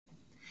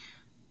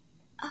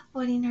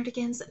Woody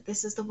Nerdigans,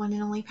 this is the one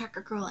and only Packer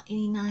Girl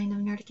 89 of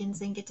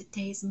Nerdigans, and get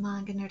today's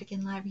Manga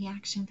Nerdigan live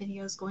reaction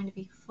video is going to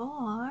be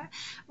for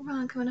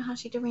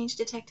Kamonohashi Deranged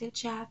Detective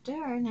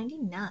Chapter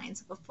 99.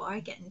 So before I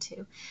get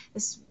into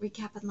this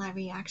recap and live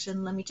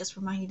reaction, let me just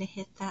remind you to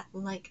hit that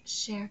like,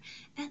 share,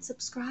 and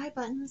subscribe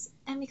buttons.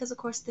 And because of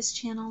course this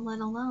channel, let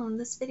alone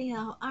this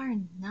video, are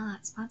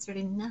not sponsored,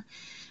 and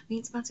we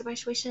ain't sponsored by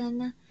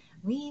Shueisha,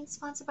 we ain't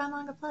sponsored by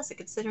Manga Plus. And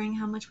considering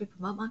how much we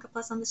promote Manga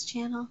Plus on this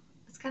channel,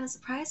 it's kind of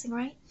surprising,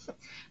 right?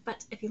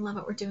 But if you love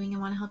what we're doing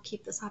and want to help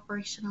keep this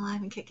operation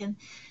alive and kicking,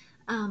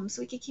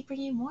 so we can keep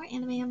bringing you more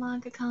anime and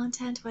manga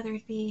content, whether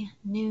it be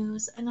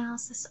news,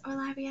 analysis, or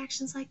live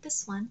reactions like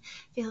this one,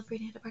 feel free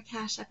to hit up our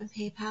Cash App and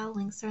PayPal.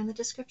 Links are in the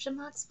description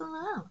box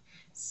below.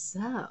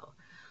 So,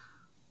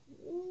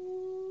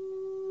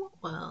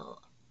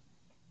 well,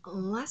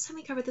 last time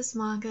we covered this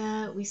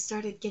manga, we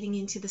started getting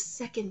into the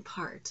second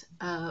part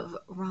of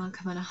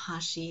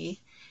Kamonohashi,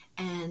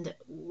 and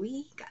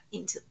we got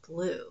into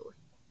Blue.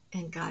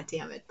 And god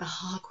damn it, the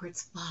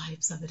Hogwarts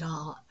vibes of it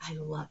all. I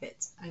love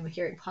it. I'm a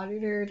Harry Potter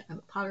nerd. I'm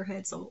a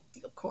Potterhead, so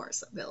of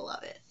course I'm gonna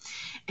love it.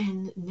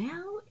 And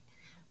now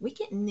we're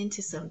getting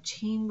into some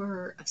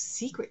Chamber of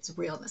Secrets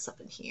realness up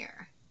in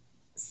here.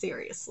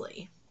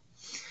 Seriously.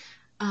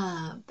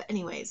 But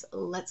anyways,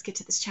 let's get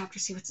to this chapter,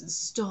 see what's in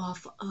store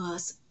for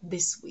us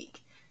this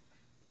week.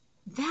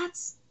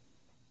 That's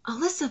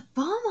Alyssa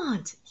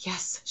Beaumont.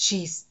 Yes,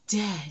 she's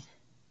dead.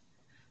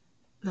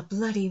 The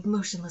bloody,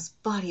 motionless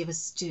body of a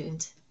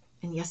student.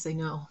 And yes, I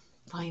know,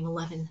 Volume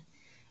 11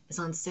 is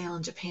on sale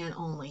in Japan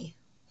only.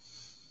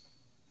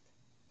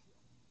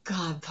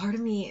 God, part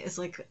of me is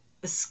like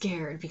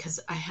scared because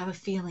I have a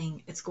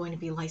feeling it's going to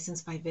be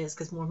licensed by Viz,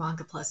 because more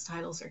Manga Plus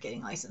titles are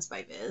getting licensed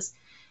by Viz.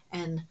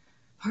 And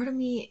part of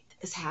me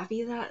is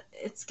happy that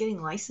it's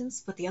getting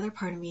licensed, but the other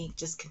part of me,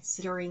 just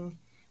considering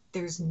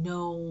there's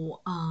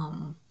no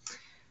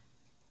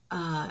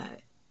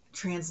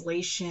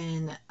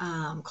translation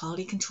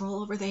quality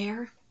control over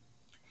there,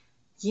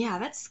 yeah,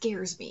 that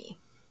scares me.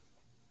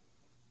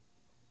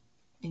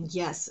 And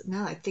yes,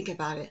 now that I think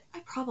about it, I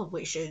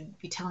probably should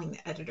be telling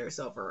the editors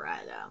over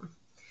at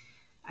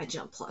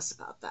Jump Plus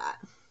about that.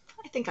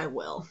 I think I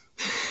will.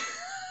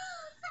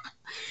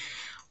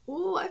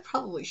 Oh, I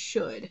probably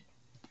should.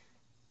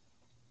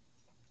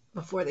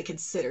 Before they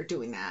consider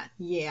doing that.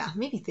 Yeah,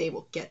 maybe they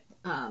will get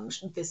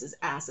Viz's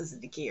asses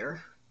into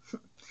gear.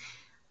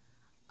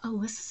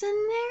 Alyssa's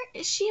in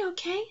there? Is she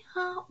okay?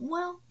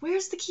 Well,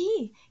 where's the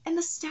key? In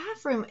the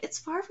staff room. It's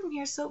far from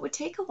here, so it would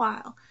take a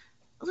while.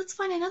 Let's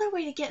find another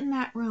way to get in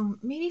that room.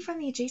 Maybe from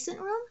the adjacent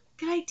room?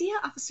 Good idea,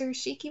 Officer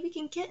Ishiki. We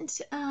can get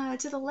into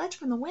to the ledge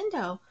from the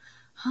window.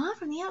 Huh?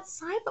 From the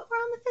outside? But we're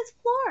on the 5th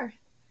floor.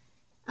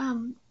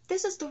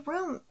 This is the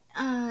room.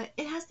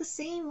 It has the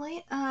same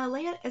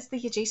layout as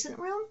the adjacent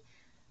room.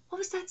 What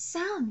was that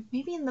sound?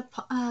 Maybe in the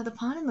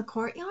pond in the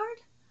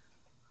courtyard?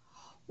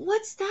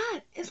 What's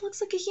that? It looks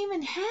like a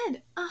human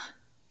head.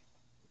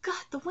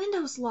 God, the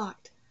window's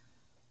locked.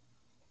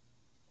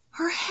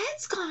 Her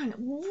head's gone.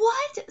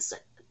 What?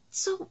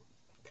 So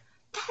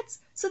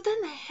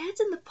then the head's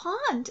in the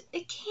pond.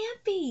 It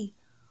can't be.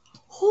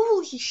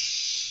 Holy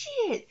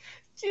shit.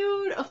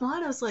 Dude,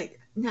 Amano's like,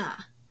 nah,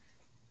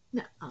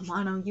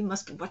 Amano, you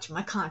must be watching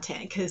my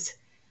content, because,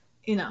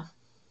 you know,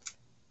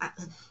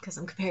 because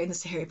I'm comparing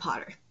this to Harry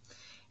Potter.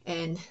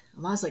 And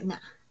Amano's like, nah,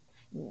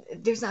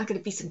 there's not going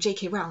to be some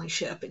J.K. Rowling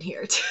shit up in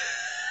here.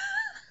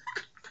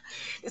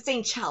 This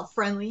ain't child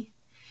friendly.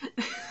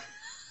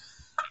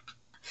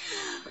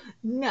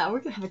 No,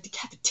 we're going to have a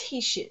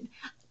decapitation.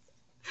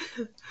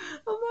 Amano,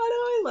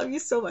 I love you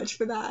so much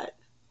for that.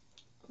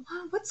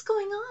 Mom, what's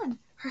going on?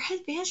 Her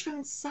head vanished from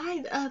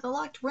inside the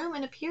locked room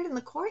and appeared in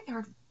the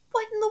courtyard.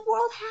 What in the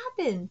world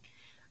happened?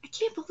 I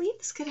can't believe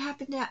this could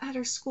happen at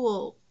her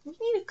school. We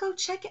need to go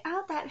check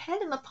out that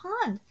head in the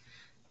pond.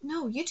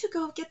 No, you two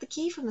go get the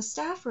key from the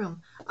staff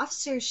room.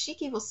 Officer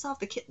Ishiki will solve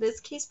this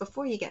case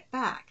before you get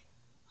back.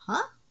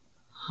 Huh?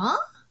 Huh?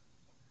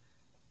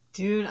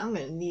 Dude, I'm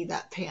gonna need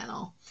that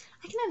panel.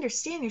 I can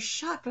understand your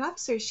shock, but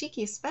Officer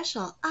Ishiki is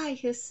special.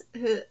 His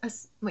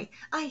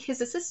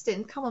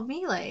assistant,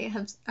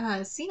 Kamomile,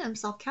 have seen him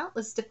solve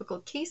countless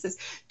difficult cases.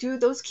 Dude,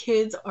 those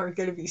kids are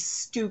gonna be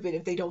stupid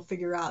if they don't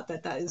figure out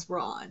that that is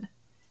Ron.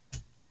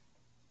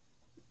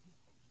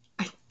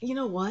 You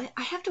know what?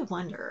 I have to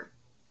wonder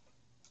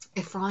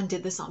if Ron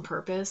did this on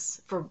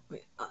purpose.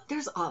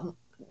 There's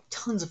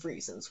tons of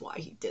reasons why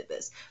he did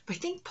this, but I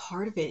think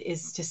part of it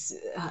is just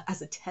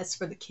as a test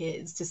for the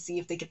kids to see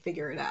if they could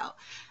figure it out.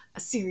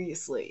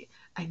 Seriously,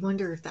 I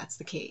wonder if that's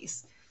the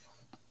case.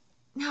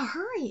 Now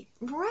hurry,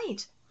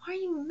 right? Why are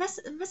you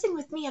messing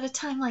with me at a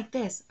time like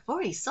this? I've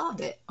already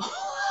solved it.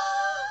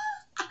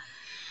 Huh?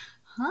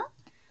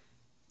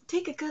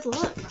 Take a good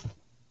look.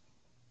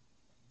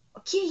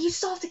 Okay, you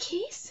solved the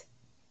case?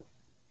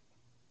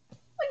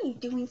 What are you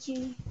doing,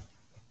 Kitty?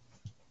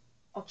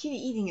 Oh, Kitty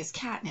eating his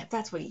catnip.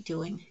 That's what he's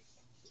doing.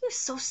 You're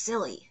so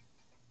silly.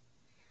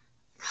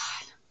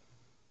 God.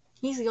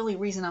 He's the only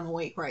reason I'm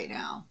awake right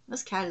now.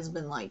 This cat has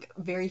been, like,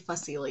 very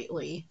fussy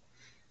lately.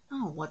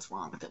 Oh, what's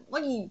wrong with him?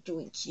 What are you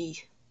doing,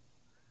 Key?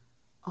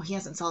 Oh, he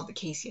hasn't solved the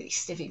case yet. He's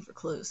sniffing for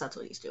clues. That's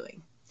what he's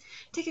doing.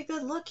 Take a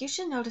good look. You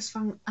should notice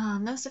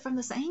it from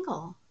this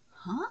angle.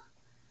 Huh?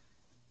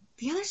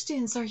 The other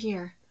students are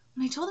here.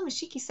 When I told them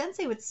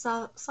Ishiki-sensei would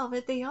solve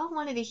it, they all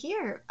wanted to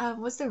hear.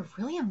 Was there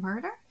really a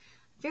murder?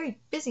 Very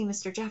busy,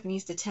 Mr.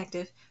 Japanese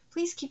detective.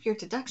 Please keep your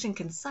deduction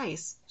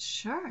concise.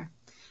 Sure.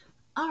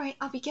 All right,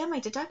 I'll begin my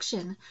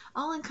deduction.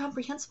 An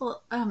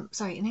incomprehensible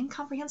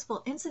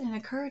incident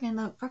occurred in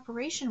the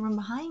preparation room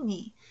behind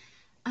me.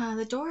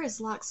 The door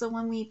is locked, so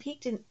when we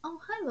peeked in...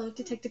 Oh, hello,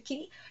 Detective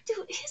Kitty.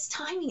 Dude, his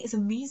timing is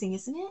amazing,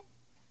 isn't it?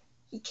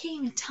 He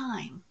came in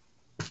time.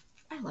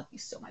 I love you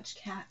so much,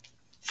 Cat.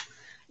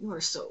 You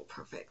are so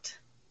perfect.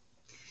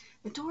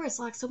 The door is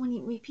locked, so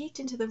when we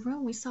peeked into the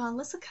room, we saw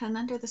Alyssa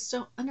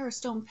under a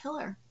stone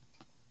pillar.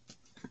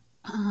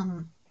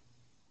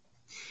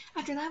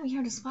 After that, we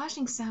heard a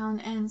splashing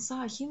sound and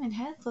saw a human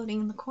head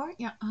floating in the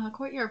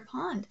courtyard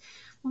pond.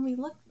 When we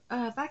looked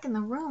back in the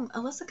room,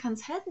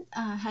 Alyssa head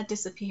had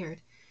disappeared.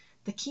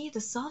 The key to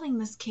solving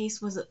this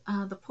case was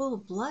the pool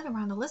of blood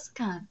around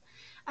Alyssa.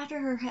 After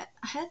her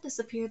head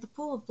disappeared, the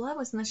pool of blood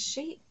was in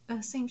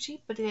the same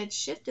shape, but it had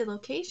shifted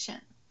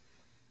location.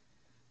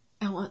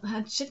 And what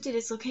had shifted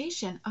its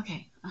location?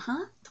 Okay,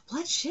 the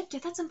blood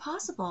shifted? That's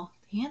impossible.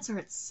 The answer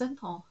is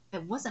simple.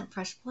 It wasn't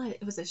fresh blood.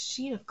 It was a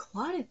sheet of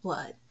clotted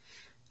blood.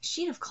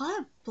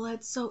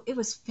 So it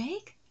was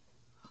fake?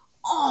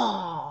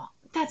 Oh,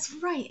 that's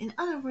right. In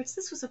other words,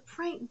 this was a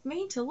prank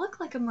made to look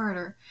like a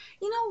murder.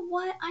 You know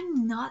what?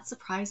 I'm not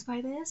surprised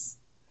by this.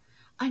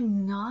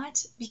 I'm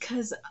not,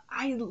 because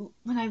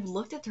when I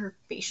looked at her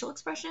facial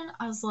expression,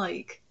 I was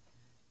like,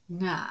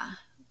 nah,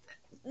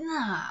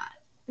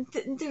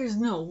 there's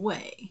no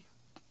way.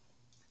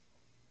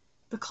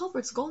 The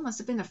culprit's goal must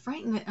have been to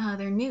frighten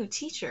their new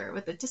teacher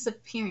with the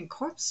disappearing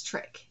corpse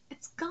trick.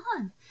 It's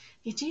gone.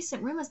 The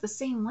adjacent room has the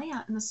same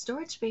layout, and the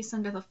storage space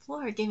under the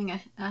floor gave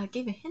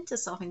a hint to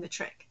solving the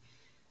trick.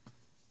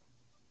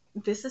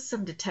 This is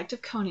some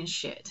Detective Conan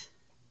shit.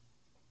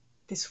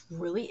 This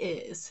really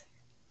is.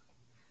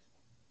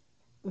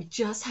 We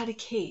just had a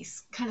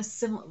case kind of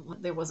similar.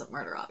 There wasn't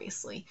murder,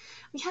 obviously.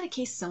 We had a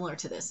case similar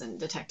to this in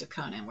Detective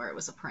Conan where it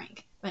was a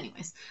prank. But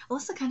anyways,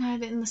 Alyssa kind of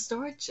had it in the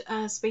storage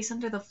space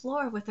under the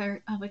floor with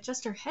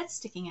just her head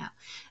sticking out.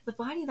 The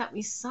body that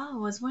we saw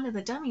was one of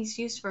the dummies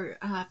used for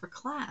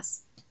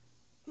class.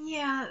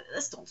 Yeah,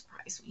 this don't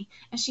surprise me.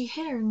 And she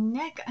hit her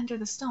neck under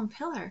the stone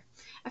pillar.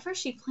 At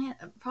first, she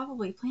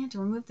probably planned to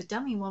remove the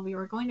dummy while we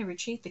were going to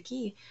retrieve the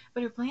key,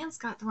 but her plans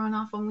got thrown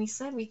off when we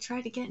said we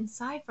tried to get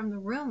inside the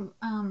room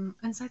from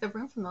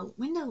the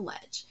window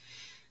ledge.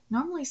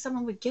 Normally,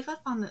 someone would give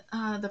up on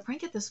the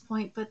prank at this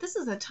point, but this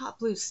is a top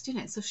blue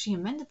student, so she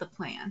amended the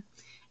plan.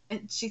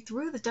 And she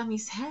threw the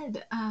dummy's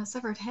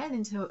severed head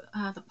into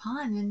the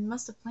pond and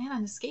must have planned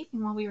on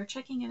escaping while we were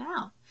checking it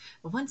out.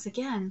 But once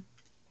again,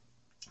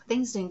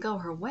 things didn't go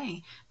her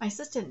way. My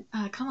assistant,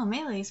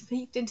 Kamonohashi,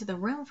 peeked into the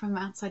room from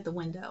outside the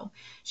window.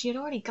 She had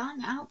already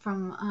gotten out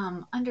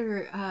from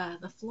under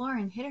the floor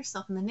and hid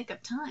herself in the nick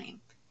of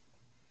time.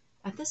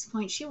 At this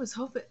point, she was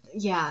hoping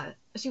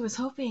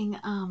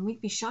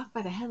we'd be shocked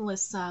by the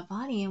headless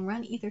body and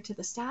run either to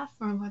the staff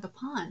room or the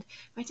pond.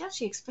 But I doubt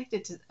she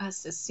expected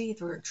us to see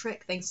through her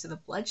trick thanks to the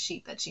blood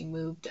sheet that she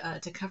moved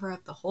to cover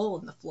up the hole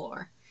in the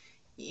floor.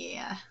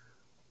 Yeah,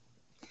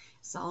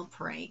 it's all a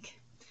prank.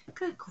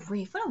 Good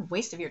grief, what a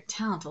waste of your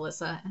talent,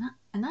 Alyssa.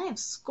 And I have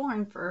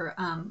scorn for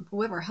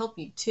whoever helped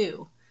you,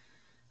 too.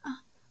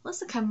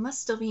 Alyssa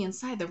must still be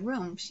inside the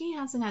room. She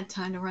hasn't had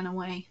time to run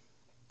away.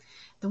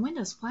 The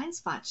window's blind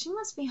spot. She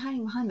must be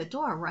hiding behind the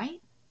door,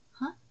 right?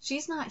 Huh?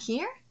 She's not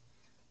here?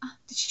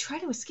 Did she try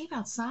to escape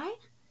outside?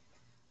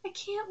 I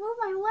can't move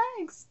my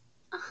legs.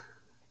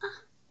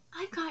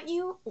 I've got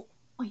you.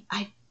 Wait,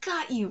 I've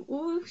got you.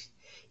 Ooh,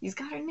 he's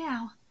got her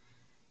now.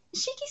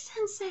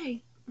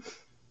 Ishiki-sensei.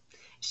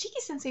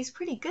 Ishiki-sensei's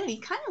pretty good. He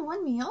kind of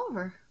won me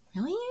over.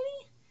 Really,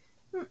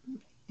 Eddie?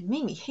 It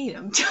made me hate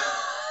him.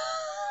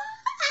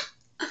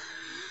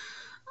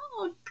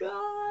 Oh,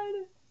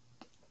 God.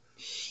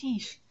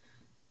 Sheesh.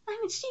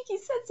 I'm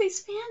Ishiki-sensei's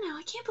fan now.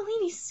 I can't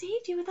believe he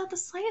saved you without the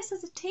slightest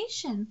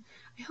hesitation.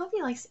 I hope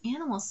he likes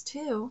animals,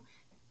 too.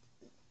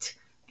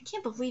 I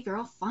can't believe you're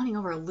all fawning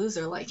over a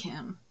loser like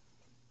him.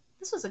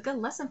 This was a good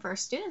lesson for our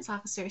students,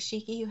 Officer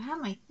Ishiki. You have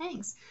my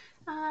thanks.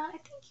 I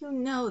think you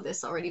know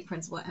this already,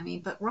 Principal Emmy,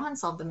 but Ron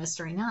solved the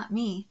mystery, not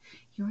me.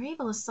 You were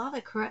able to solve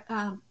it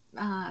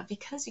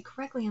because you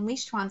correctly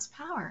unleashed Ron's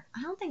power.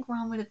 I don't think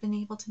Ron would have been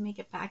able to make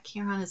it back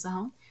here on his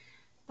own.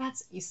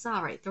 You saw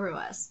right through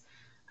us.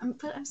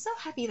 But I'm so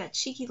happy that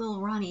cheeky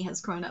little Ronnie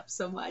has grown up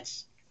so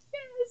much.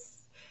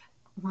 Yes.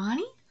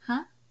 Ronnie?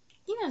 Huh?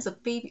 Even as a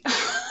baby...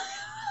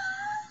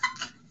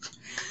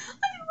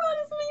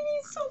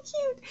 so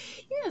cute.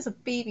 Even as a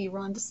baby,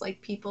 Ron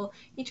disliked people.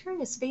 He turned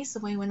his face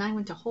away when I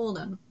went to hold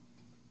him.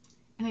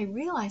 And I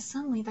realized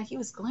suddenly that he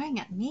was glaring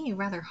at me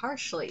rather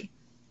harshly.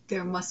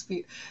 There must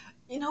be...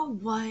 You know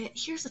what?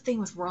 Here's the thing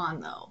with Ron,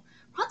 though.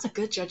 Ron's a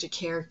good judge of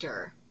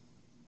character.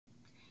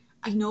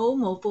 I know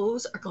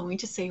mofos are going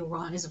to say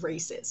Ron is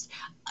racist.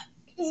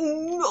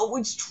 You know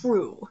it's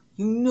true.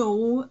 You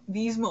know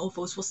these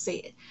mofos will say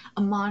it.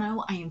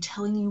 Amano, I am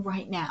telling you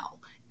right now,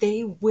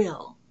 they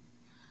will.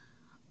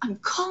 I'm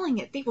calling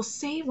it. They will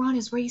say Ron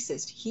is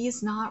racist. He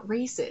is not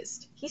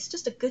racist. He's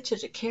just a good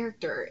judge of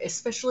character,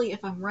 especially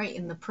if I'm right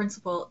and the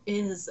principal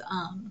is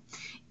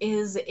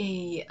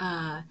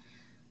a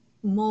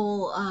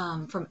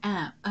mole from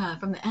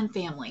the M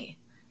family,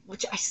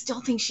 which I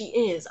still think she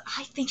is.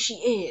 I think she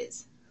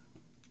is.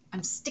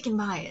 I'm sticking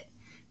by it.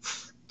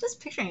 Just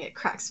picturing it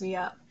cracks me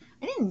up.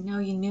 I didn't know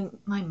you knew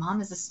my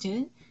mom as a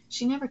student.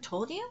 She never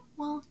told you?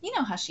 Well, you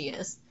know how she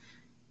is.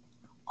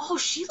 Oh,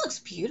 she looks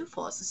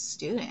beautiful as a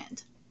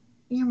student.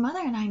 Your mother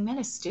and I met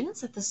as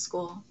students at this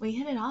school. We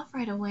hit it off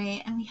right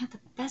away, and we had the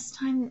best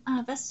time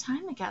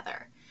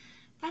together.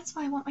 That's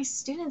why I want my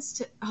students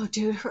to. Oh,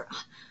 dude, her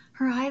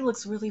eye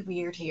looks really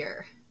weird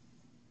here.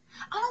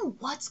 I don't know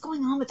what's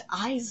going on with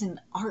eyes in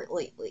art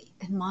lately,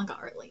 in manga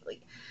art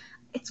lately.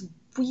 It's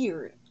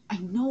weird. I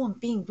know I'm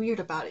being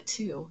weird about it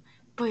too,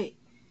 but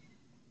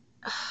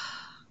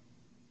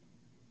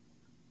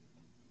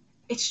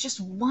it's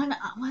just one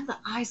of the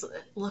eyes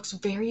looks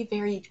very,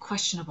 very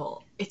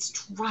questionable. It's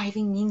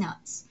driving me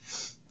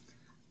nuts.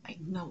 I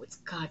know it's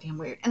goddamn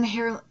weird, and the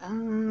hair,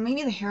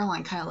 maybe the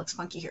hairline kind of looks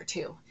funky here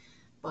too,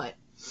 but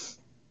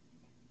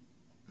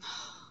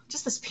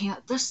just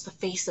just the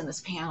face in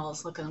this panel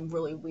is looking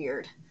really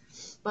weird.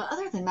 But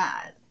other than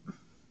that,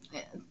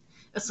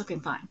 it's looking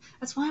fine.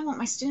 That's why I want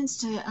my students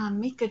to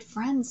make good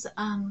friends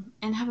and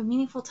have a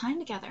meaningful time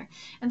together.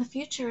 In the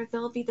future,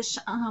 they'll be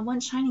the one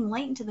shining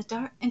light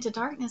into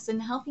darkness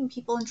and helping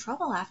people in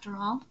trouble. After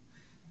all.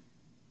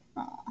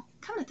 Aw,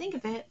 come to think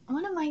of it,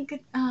 one of my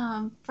good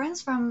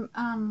friends from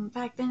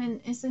back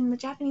then is in the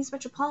Japanese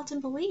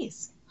Metropolitan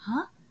Police.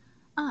 Huh?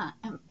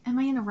 Am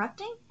I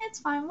interrupting? It's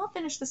fine. We'll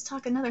finish this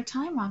talk another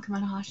time, Ron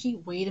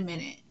Kamonohashi. Wait a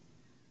minute.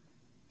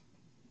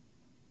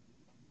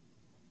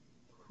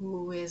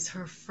 Who is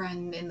her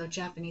friend in the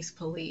Japanese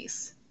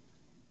police?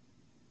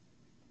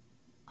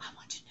 I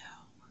want to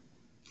know.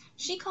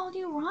 She called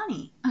you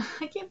Ronnie.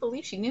 I can't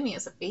believe she knew me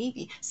as a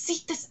baby.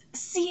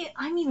 See,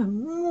 I'm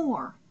even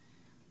more.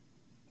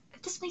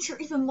 This makes her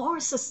even more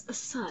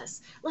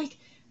sus. Like,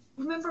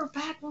 remember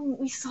back when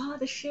we saw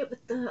the shit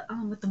with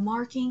the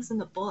markings in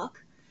the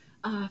book,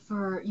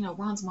 for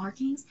Ron's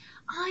markings?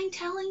 I'm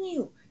telling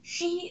you,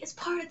 she is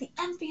part of the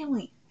M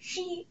family.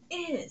 She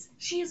is.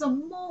 She is a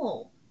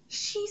mole.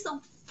 She's a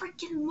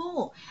freaking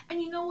mole.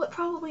 And you know what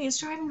probably is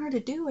driving her to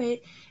do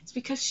it? It's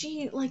because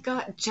she like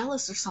got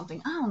jealous or something.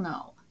 I don't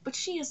know. But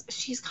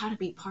she's got to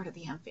be part of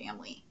the M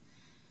family.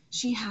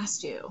 She has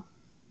to.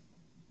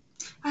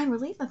 I'm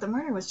relieved that the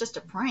murder was just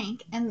a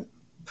prank, and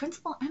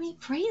Principal Emmy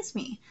praised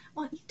me.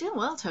 Well, you did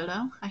well,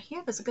 Toto. I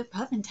hear there's a good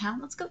pub in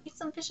town. Let's go eat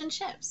some fish and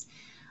chips.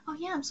 Oh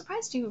yeah, I'm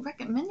surprised you're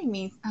recommending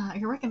me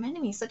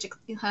such a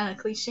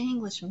cliche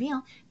English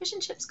meal. Fish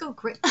and chips go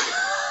great.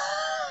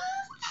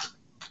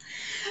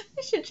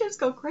 Fish and chips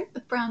go great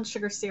with brown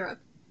sugar syrup.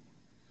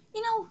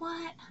 You know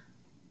what?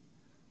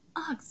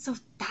 Ugh, so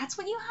that's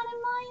what you had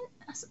in mind?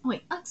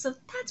 Wait, so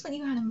that's what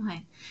you had in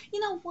mind.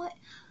 You know what?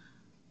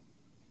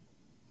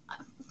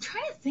 I'm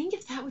trying to think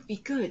if that would be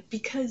good,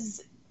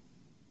 because,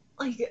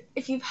 like,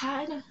 if you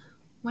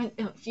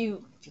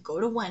go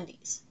to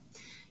Wendy's,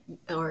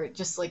 or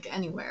just like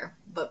anywhere,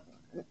 but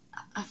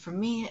for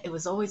me, it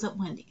was always at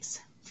Wendy's.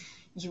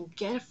 You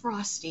get a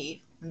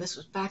Frosty, and this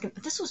was back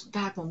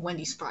when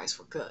Wendy's fries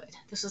were good.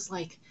 This was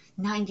like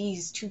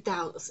 90s,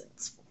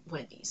 2000s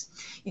Wendy's.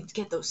 You'd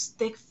get those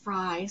thick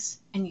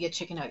fries, and you get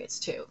chicken nuggets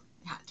too.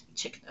 It had to be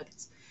chicken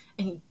nuggets,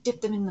 and you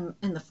dip them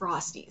in the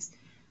Frosties.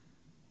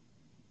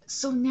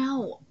 So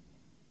now,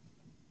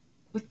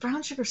 with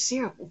brown sugar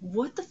syrup,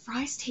 would the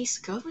fries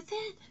taste good with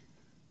it?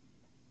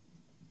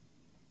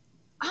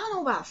 I don't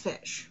know about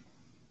fish.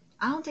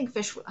 I don't think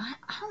fish would. I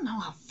don't know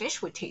how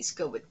fish would taste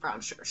good with brown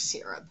sugar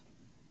syrup.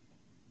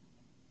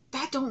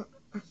 I don't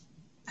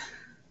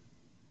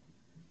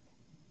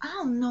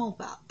know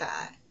about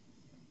that.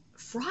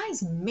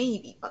 Fries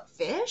maybe, but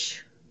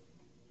fish?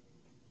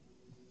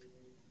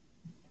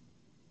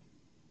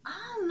 I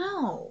don't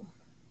know.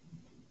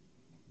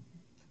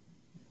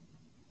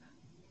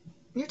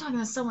 You're talking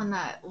to someone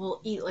that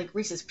will eat like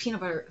Reese's peanut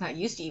butter, that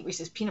used to eat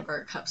Reese's peanut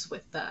butter cups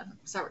with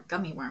sour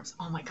gummy worms.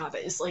 Oh my god,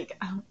 that is like,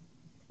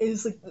 it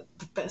is like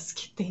the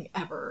best thing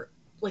ever.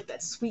 Like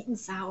that sweet and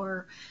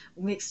sour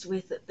mixed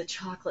with the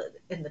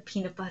chocolate and the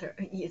peanut butter.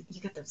 You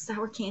get the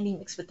sour candy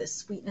mixed with the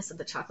sweetness of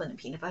the chocolate and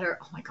peanut butter.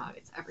 Oh my god,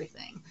 it's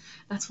everything.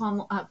 That's why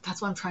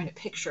I'm trying to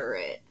picture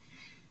it.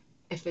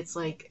 If it's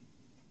like,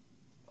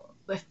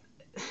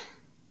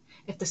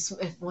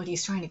 if what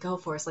he's trying to go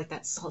for is like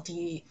that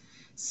salty,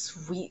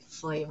 sweet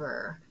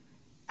flavor,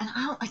 and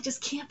I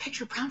just can't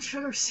picture brown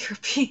sugar syrup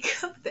being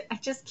good with it. I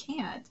just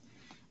can't.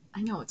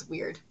 I know it's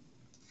weird.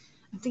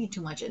 I'm thinking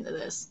too much into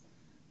this.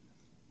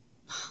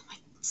 Oh, my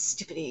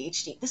stupid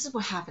ADHD. This is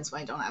what happens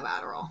when I don't have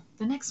Adderall.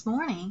 The next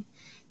morning,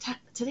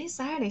 today's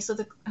Saturday, so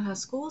the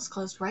school is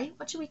closed, right?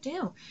 What should we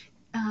do?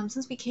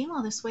 since we came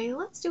all this way,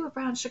 let's do a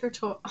brown sugar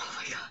tour. Oh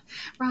my god,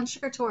 brown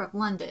sugar tour of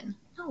London.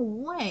 No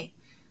way.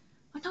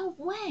 Oh, no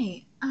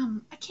way.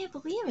 I can't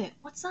believe it.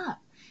 What's up?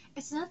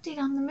 It's an update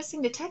on the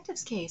missing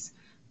detectives case.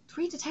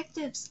 3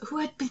 detectives who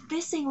had been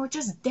missing were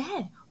just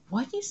dead.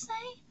 What you say?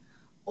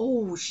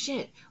 Oh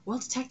shit. Well,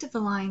 Detective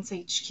Alliance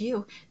HQ,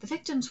 the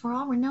victims were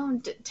all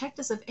renowned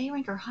detectives of A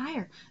rank or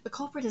higher. The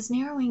culprit is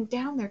narrowing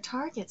down their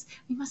targets.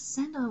 We must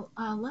send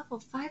a level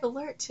 5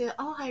 alert to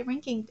all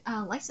high-ranking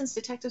licensed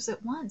detectives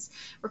at once.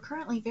 We're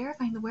currently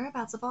verifying the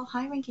whereabouts of all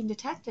high-ranking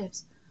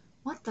detectives.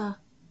 What the?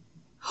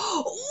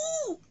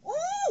 Ooh!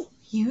 Ooh!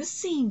 You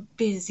seem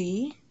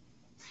busy.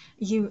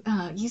 You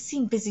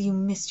seem busy, you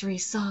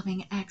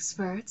mystery-solving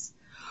experts.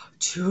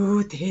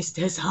 To this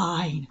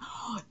design.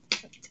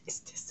 This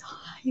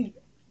design.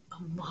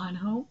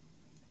 Amano,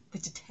 the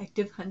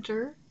detective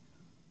hunter,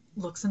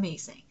 looks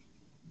amazing.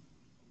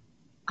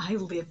 I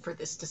live for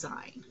this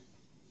design.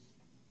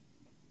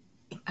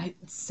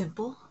 It's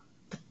simple,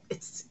 but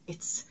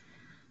it's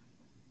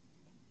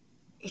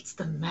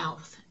the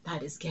mouth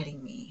that is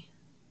getting me.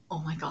 Oh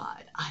my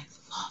god, I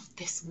love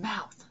this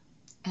mouth.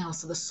 And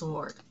also the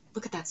sword.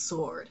 Look at that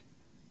sword.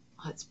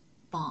 Oh, it's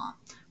bomb.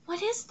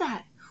 What is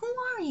that? Who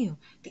are you?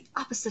 The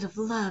opposite of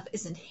love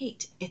isn't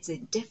hate, it's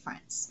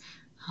indifference.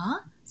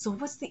 Huh? So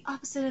what's the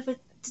opposite of a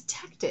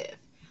detective?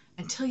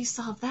 Until you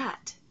solve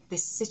that,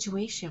 this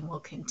situation will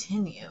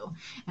continue.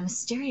 A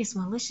mysterious,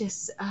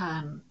 malicious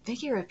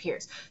figure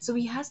appears. So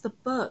he has the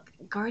book,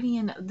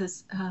 Guardian of the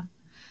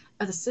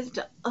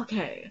Citadel.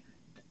 Okay.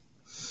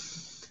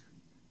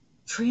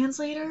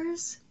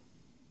 Translators,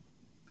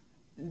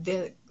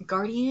 the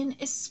Guardian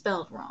is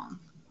spelled wrong.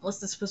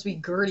 Unless it's supposed to be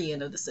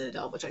Guardian of the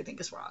Citadel, which I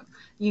think is wrong.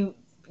 You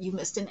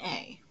missed an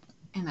A,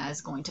 and that is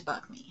going to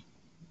bug me.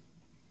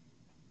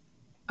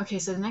 Okay,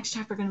 so the next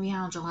chapter is going to be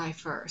out on July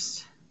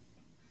 1st.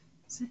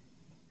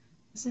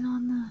 Is it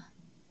on the...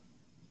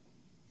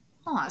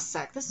 Hold on a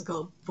sec, this is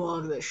going to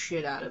bug the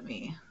shit out of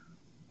me.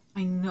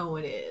 I know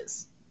it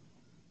is.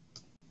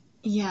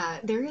 Yeah,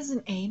 there is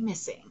an A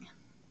missing.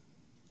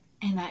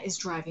 And that is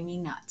driving me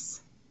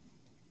nuts.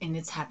 And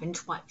it's happened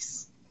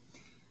twice.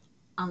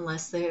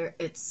 Unless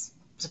it's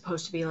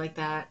supposed to be like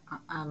that,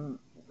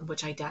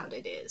 which I doubt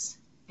it is.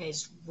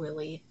 It's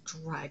really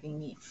driving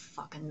me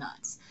fucking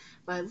nuts.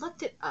 But I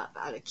looked it up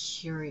out of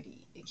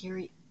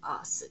curiosity.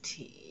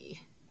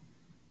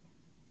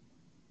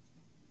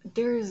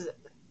 The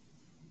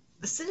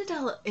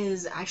Citadel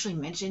is actually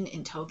mentioned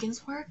in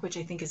Token's work, which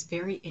I think is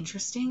very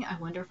interesting. I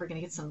wonder if we're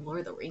gonna get some Lord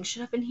of the Rings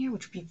shit up in here,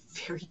 which would be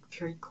very,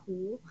 very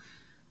cool.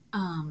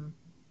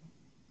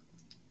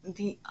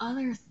 The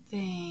other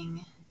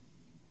thing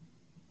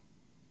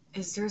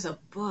is there's a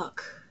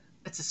book.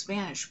 It's a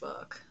Spanish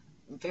book.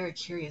 I'm very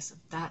curious if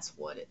that's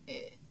what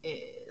it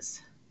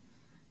is.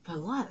 But a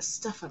lot of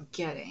stuff I'm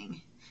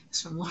getting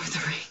is from Lord of the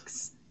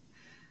Rings.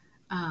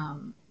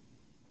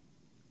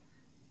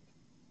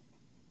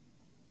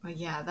 But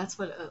yeah, that's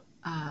what.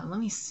 Let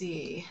me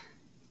see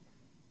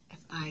if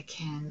I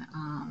can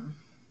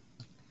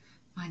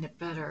find a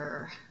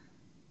better.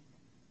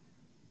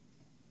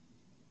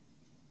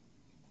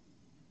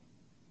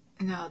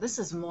 No, this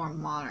is more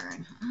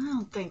modern. I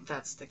don't think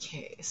that's the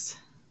case.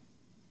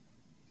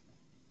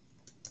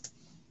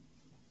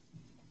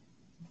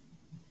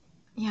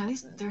 Yeah,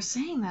 they're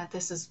saying that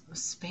this is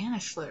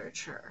Spanish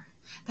literature.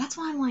 That's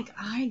why I'm like,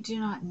 I do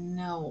not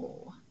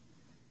know.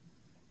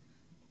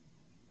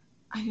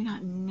 I do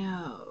not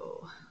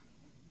know.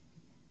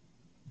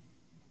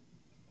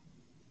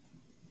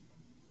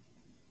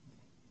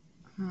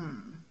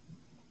 I'm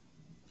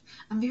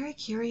very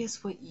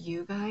curious what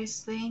you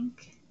guys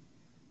think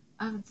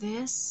of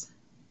this.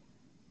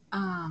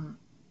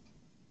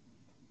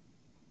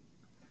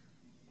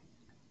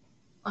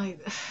 Like,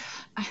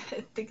 I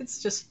think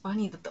it's just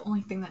funny that the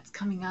only thing that's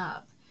coming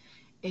up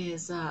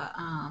is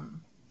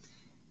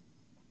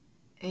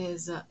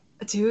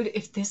dude,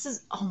 if this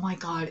is, oh my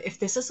god, if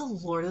this is a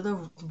Lord of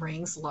the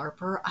Rings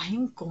LARPer, I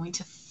am going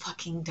to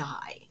fucking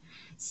die.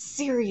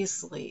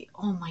 Seriously.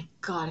 Oh my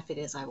god, if it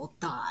is, I will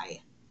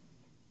die.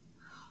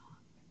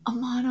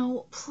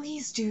 Amano,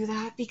 please do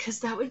that,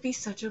 because that would be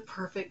such a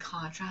perfect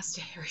contrast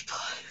to Harry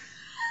Potter.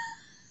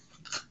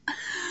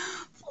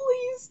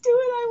 Please do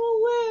it, I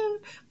will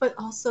live. But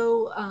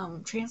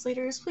also,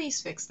 translators,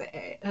 please fix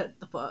the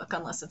book,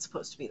 unless it's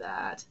supposed to be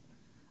that.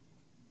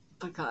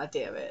 But god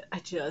damn it, I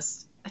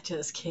just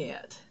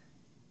can't.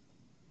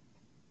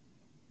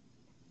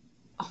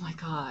 Oh my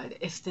god,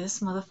 if this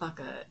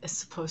motherfucker is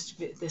supposed to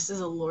be, this is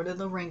a Lord of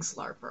the Rings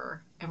LARPer,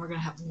 and we're gonna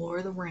have Lord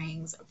of the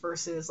Rings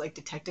versus like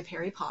Detective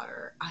Harry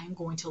Potter, I'm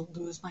going to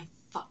lose my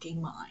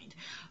fucking mind.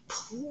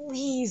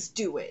 Please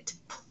do it.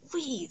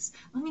 Please.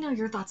 Let me know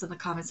your thoughts in the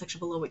comment section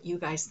below what you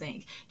guys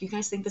think. Do you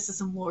guys think this is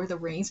some Lord of the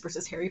Rings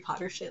versus Harry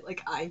Potter shit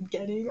like I'm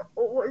getting?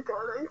 Oh my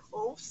god, I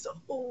hope so.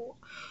 Oh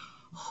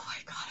my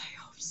god, I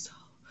hope so.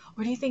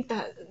 Or do you think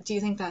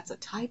that's a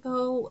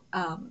typo?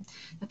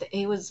 That the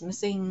A was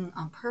missing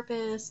on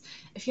purpose?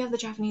 If you have the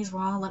Japanese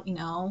raw, let me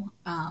know.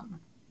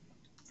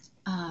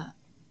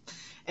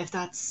 if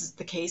that's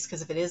the case,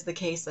 because if it is the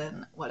case,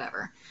 then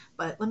whatever.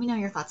 But let me know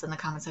your thoughts in the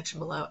comment section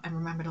below, and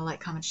remember to like,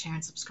 comment, share,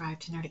 and subscribe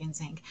to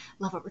Nerdigans Inc.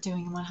 Love what we're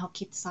doing and want to help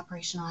keep this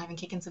operation alive and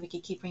kicking so we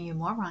can keep bringing you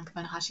more raw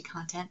Kamonohashi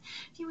content.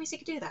 A few ways you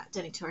can do that: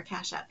 donate to our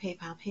Cash App,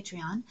 PayPal,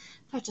 Patreon,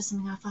 purchase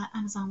something off our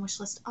Amazon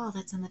wishlist, all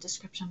that's in the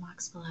description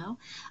box below.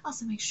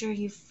 Also, make sure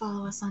you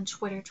follow us on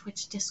Twitter,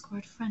 Twitch,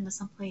 Discord, friend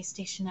us on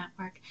PlayStation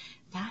Network.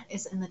 That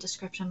is in the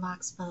description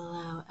box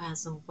below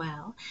as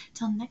well.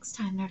 Till next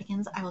time,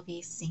 Nerdigans, I will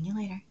be seeing you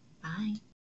later. Bye.